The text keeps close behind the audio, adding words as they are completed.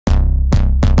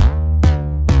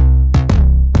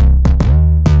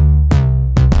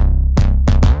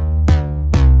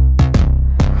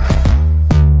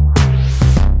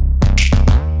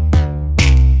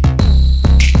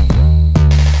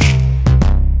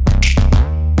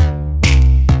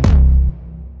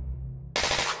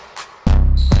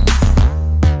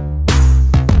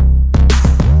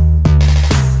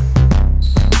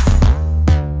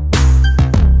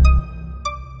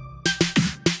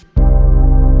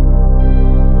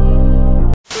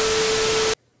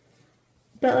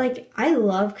but like I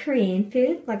love Korean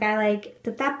food. Like I like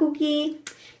the tteokbokki,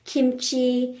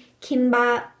 kimchi,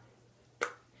 kimbap,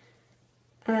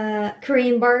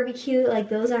 Korean barbecue. Like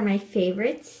those are my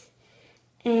favorites.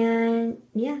 And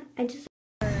yeah, I'm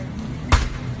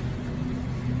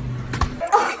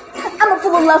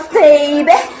full of love,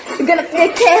 baby. You're gonna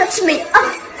catch me.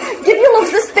 Give you love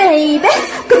this, baby.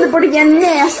 Cause the body get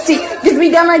nasty. Cause we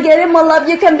gonna get it more love.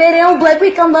 You can bet it on black.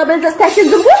 We can love it. Just taking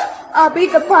the woo. I'll be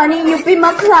the pony. You be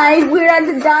my client. We're at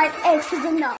the dine. X is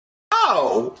enough.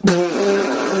 Oh!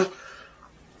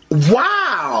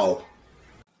 Wow!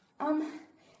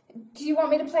 Do you want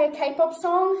me to play a K-pop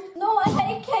song? No, I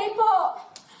hate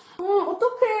K-pop.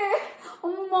 어떡해.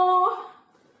 엄마.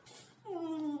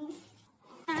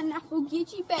 Nah,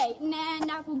 forget you, babe.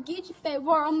 Nah, forget you, babe.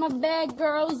 Where all my bad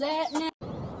girls at now?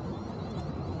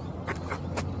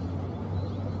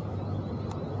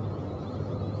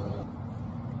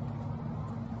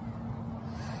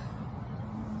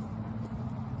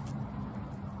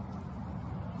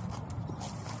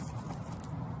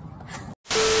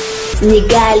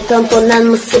 네가 알던 뻔한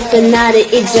모습은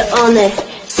나를 잊어 오늘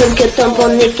숨겼던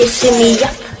뻔히 깨심이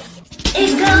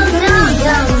It goes down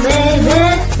down baby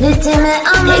네 때문에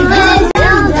I'm a man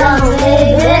down down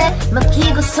baby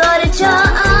막히고 소리쳐 oh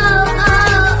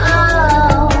oh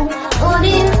oh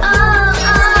우린 oh oh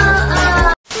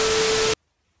oh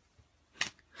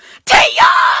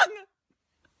Taeyong!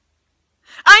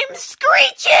 I'm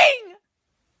screeching!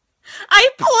 I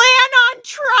plan on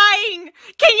trying!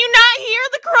 Can you not hear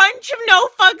the crunch of no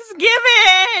fucks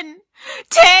given?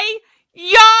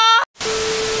 Taeyong!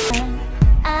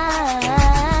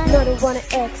 너를 원해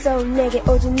엑소 내게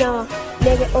오지 너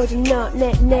내게 오지 너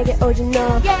내게 오지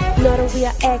너 너를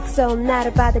위한 엑소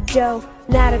나를 받아줘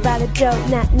나를 받아줘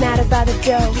나를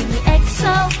받아줘 Give me 엑소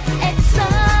엑소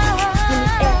Give me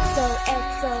엑소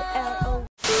엑소 L-O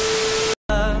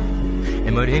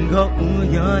모든 거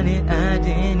우연이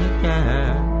아니니까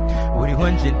우리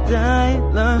완전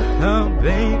달라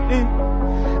baby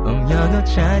운명을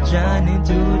찾아낸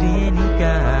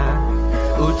둘이니까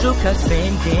우주가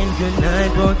생긴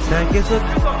그날부터 계속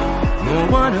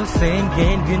무언을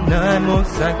생긴 그날 못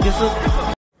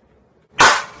살겠어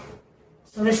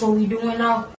So that's what we doing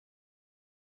now?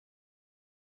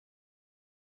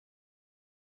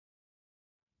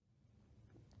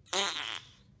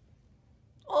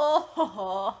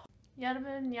 오호호. 여러분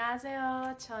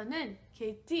안녕하세요. 저는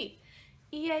KT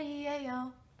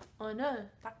이에이에요.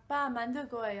 오늘 닭밥 만들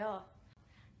거예요.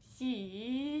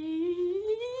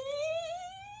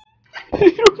 I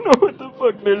don't know what the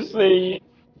fuck they're saying.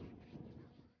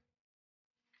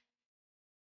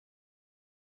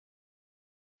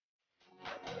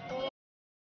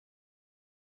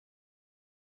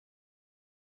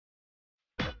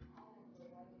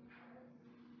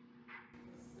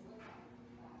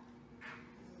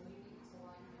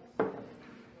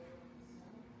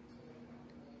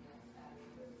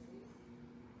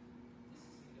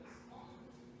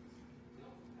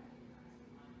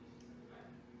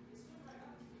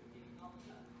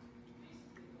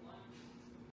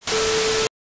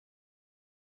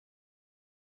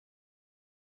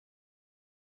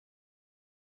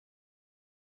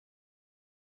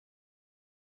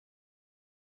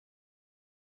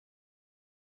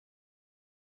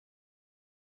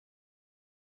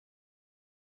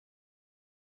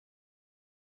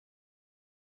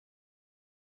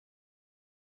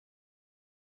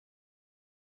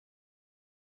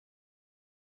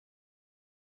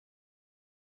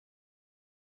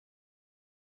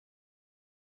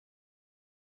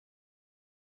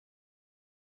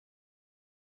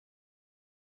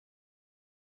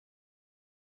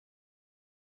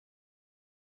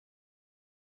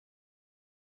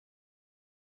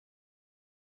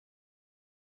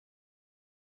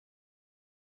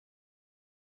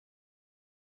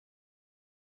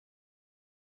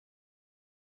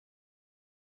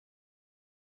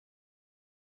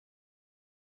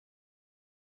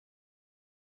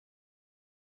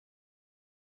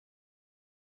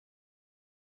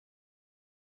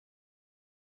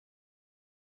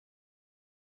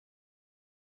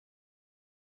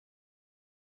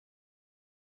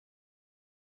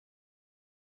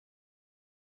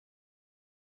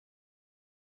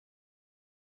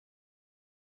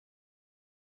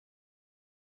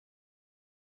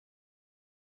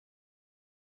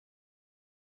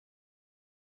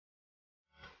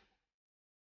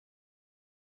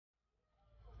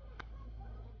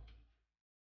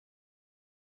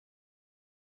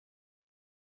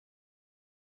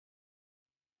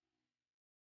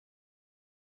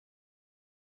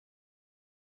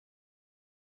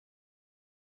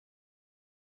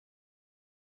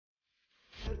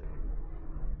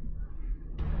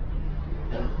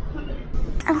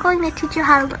 I'm going to teach you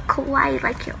how to look kawaii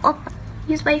like your oppa.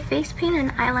 Use my face paint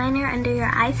and eyeliner under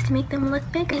your eyes to make them look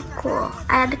big and cool.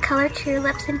 Add the color to your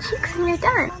lips and cheeks and you're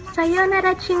done.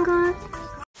 Sayonara, chingus!